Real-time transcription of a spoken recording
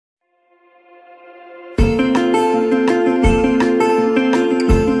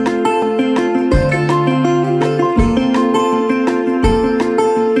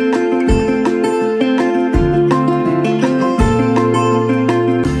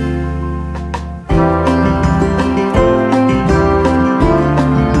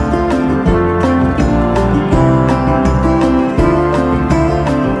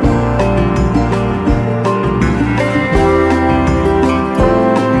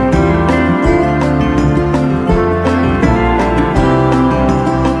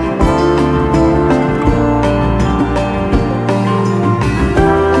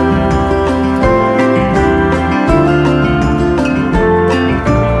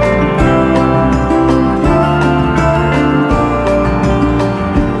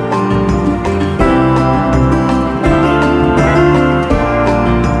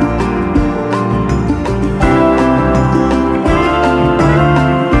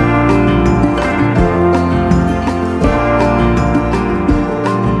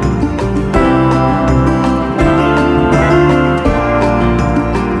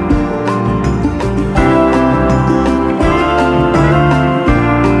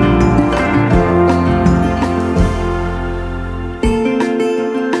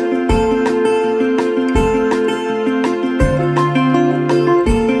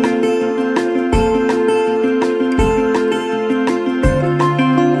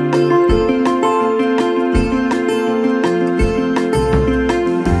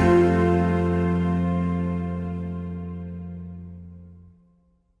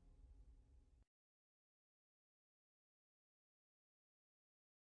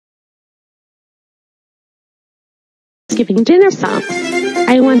Thanksgiving dinner sauce.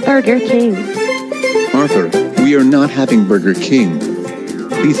 I want Burger King. Arthur, we are not having Burger King.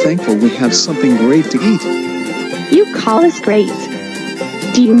 Be thankful we have something great to eat. You call us great.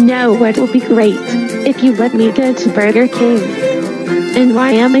 Do you know what will be great if you let me go to Burger King? And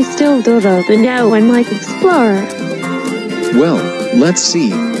why am I still Dodo the no one like explorer? Well, let's see.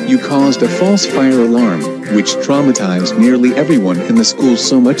 You caused a false fire alarm, which traumatized nearly everyone in the school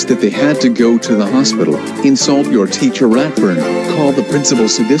so much that they had to go to the hospital, insult your teacher Ratburn, call the principal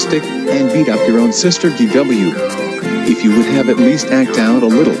sadistic, and beat up your own sister DW. If you would have at least act out a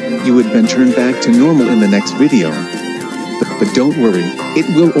little, you would have been turned back to normal in the next video. But don't worry,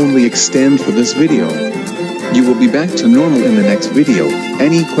 it will only extend for this video. You will be back to normal in the next video.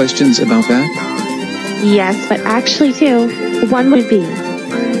 Any questions about that? Yes, but actually two. One would be,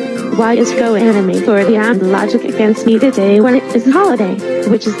 why is Go Animate or the logic against me today when it is a holiday,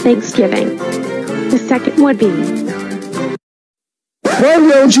 which is Thanksgiving? The second would be, why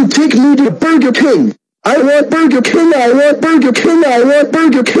won't you take me to Burger King? I want Burger King, I want Burger King, I want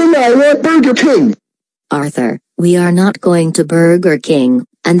Burger King, I want Burger King! Arthur, we are not going to Burger King,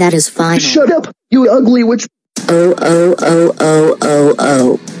 and that is final. Shut up, you ugly witch! Oh.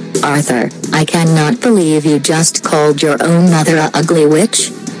 Arthur, I cannot believe you just called your own mother a ugly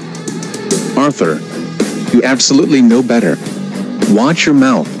witch. Arthur, you absolutely know better. Watch your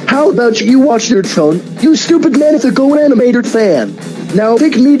mouth. How about you watch your tone, you stupid man is a Go Animator fan. Now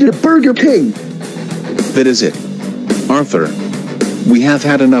take me to Burger King. That is it. Arthur, we have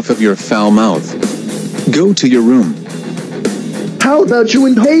had enough of your foul mouth. Go to your room. How about you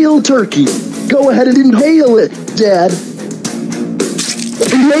inhale turkey? Go ahead and inhale it, Dad.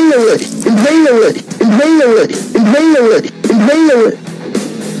 Inhale it, inhale it, inhale it, inhale it, inhale it.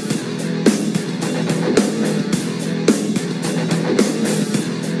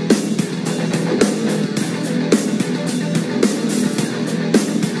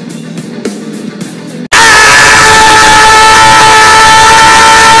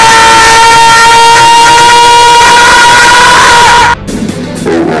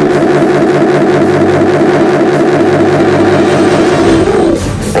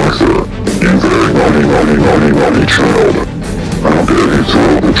 naughty child. How dare you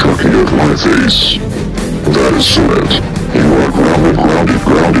throw the turkey at my face? That is it. You are grounded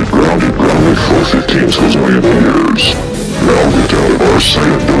for 15 zillion years. Now get out of our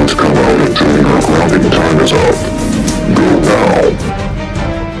sight, don't come out until your grounding time is up. Go now.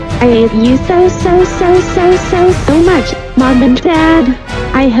 I hate you so much, Mom and Dad.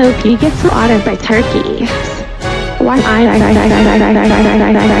 I hope you get slaughtered by turkeys. Why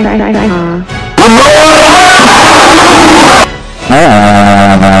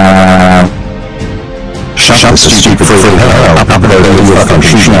Shut up, stupid freak. Upload all your fucking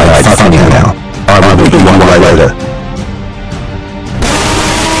shit like fucking hell. I will meet you one way later.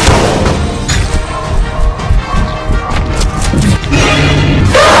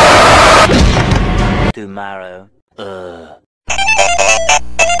 Tomorrow.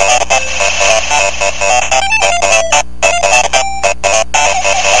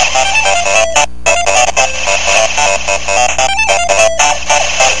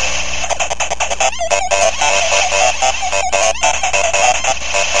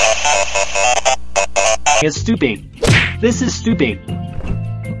 It's stupid. This is stupid.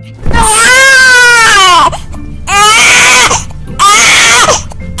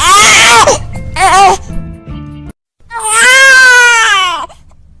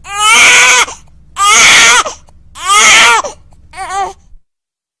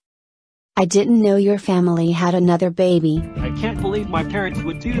 I didn't know your family had another baby. I can't believe my parents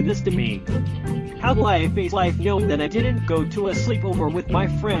would do this to me. How do I face life knowing that I didn't go to a sleepover with my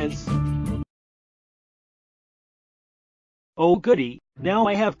friends? Oh goody, now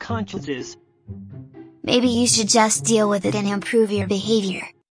I have consciences. Maybe you should just deal with it and improve your behavior.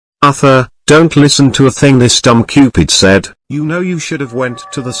 Arthur, don't listen to a thing this dumb Cupid said. You know you should have went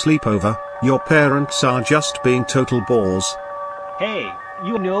to the sleepover. Your parents are just being total bores. Hey,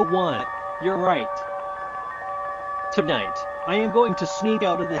 you know what? You're right. Tonight, I am going to sneak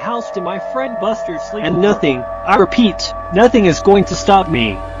out of the house to my friend Buster's sleep, and nothing, I repeat, nothing is going to stop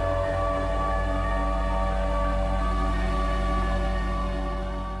me.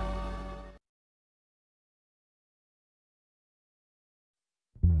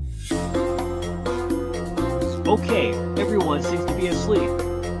 Okay, everyone seems to be asleep.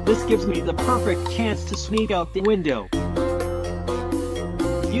 This gives me the perfect chance to sneak out the window.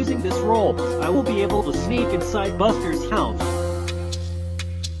 Using this roll, I will be able to sneak inside Buster's house.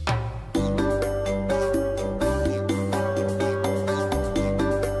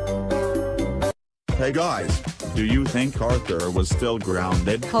 Hey guys, Do you think Arthur was still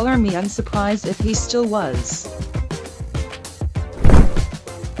grounded? Color me unsurprised if he still was.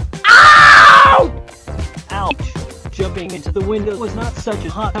 Ow! Ouch! Jumping into the window was not such a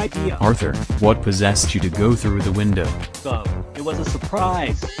hot idea. Arthur, what possessed you to go through the window? It was a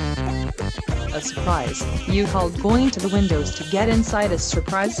surprise. A surprise? You called going to the windows to get inside a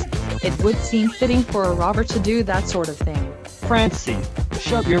surprise? It would seem fitting for a robber to do that sort of thing. Francie,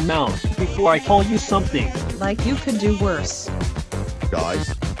 shut your mouth before I call you something. Like you could do worse.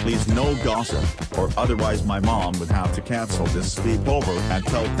 Guys, please no gossip, or otherwise my mom would have to cancel this sleepover and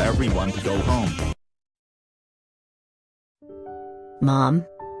tell everyone to go home. Mom?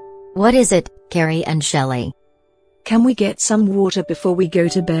 What is it, Carrie and Shelley? Can we get some water before we go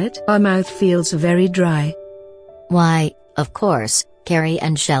to bed? Our mouth feels very dry. Why, of course, Carrie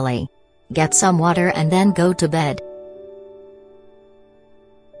and Shelley. Get some water and then go to bed.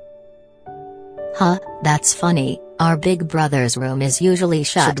 Huh, that's funny. Our big brother's room is usually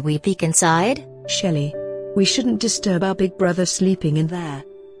shut. Should we peek inside? Shelley, we shouldn't disturb our big brother sleeping in there.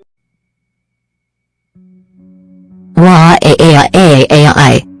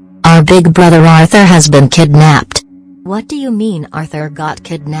 Our big brother Arthur has been kidnapped. What do you mean Arthur got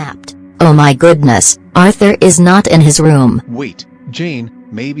kidnapped? Oh my goodness, Arthur is not in his room. Wait, Jane,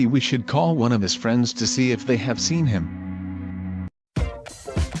 maybe we should call one of his friends to see if they have seen him.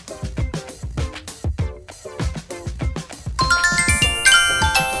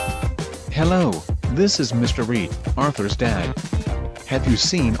 Hello, this is Mr. Reed, Arthur's dad. Have you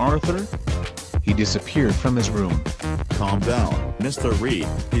seen Arthur? He disappeared from his room. Calm down, Mr. Reed,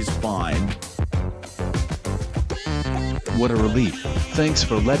 he's fine. What a relief. Thanks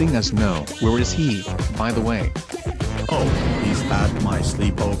for letting us know. Where is he, by the way? Oh, he's at my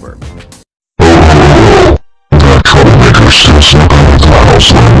sleepover. That troublemaker still snuck out of the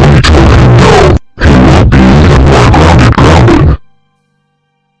house when we told him no. He will be even more grounded.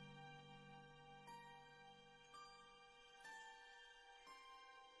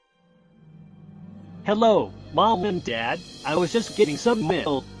 Hello, Mom and Dad. I was just getting some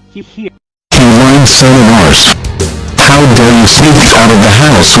milk. Here. You lying son of ours. How dare you sneak out of the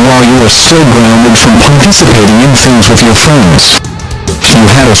house while you are still grounded from participating in things with your friends? You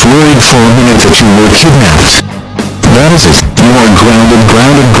had us worried for a minute that you were kidnapped. That is it. You are grounded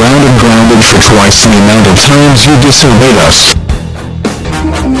for twice the amount of times you disobeyed us.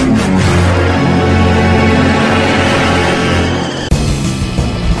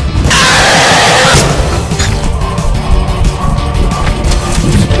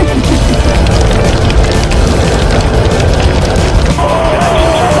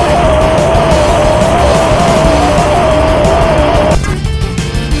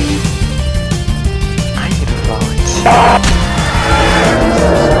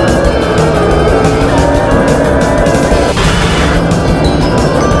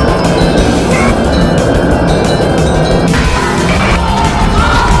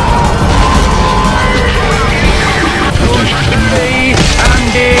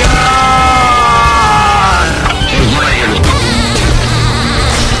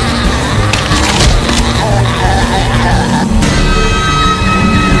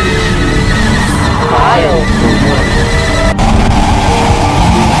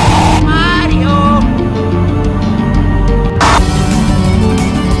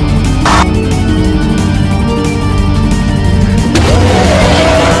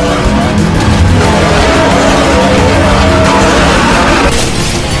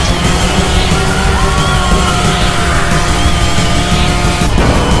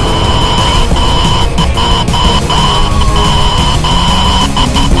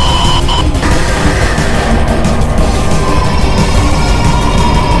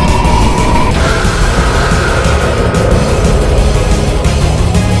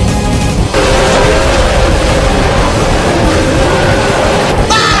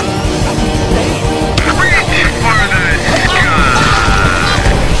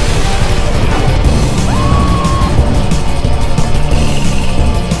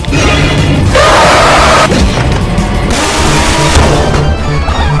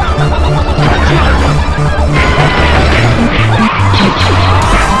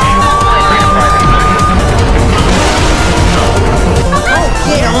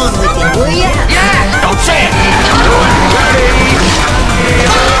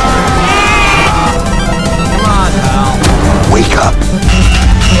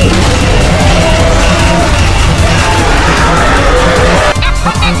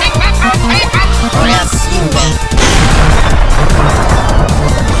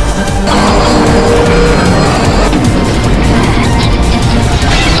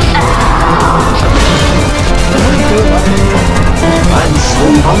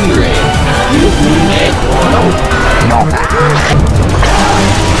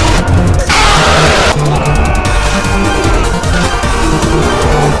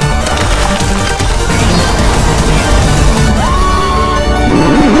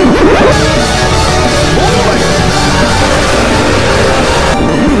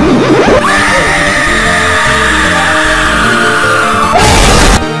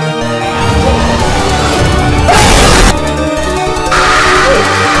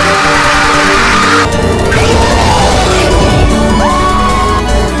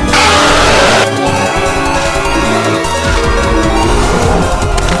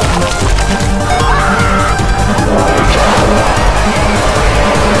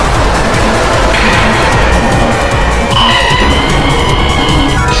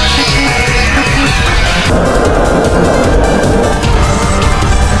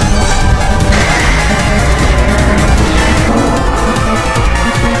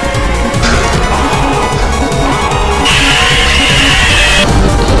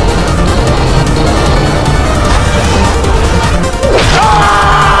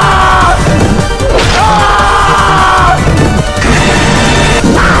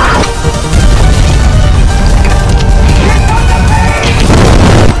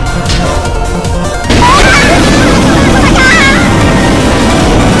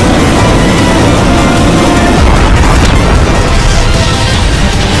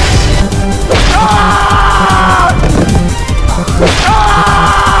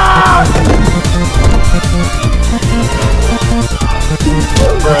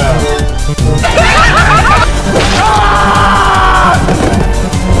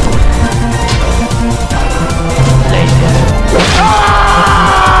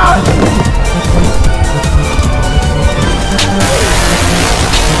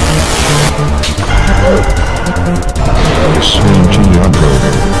 listening to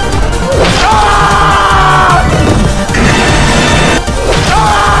Jumpscared.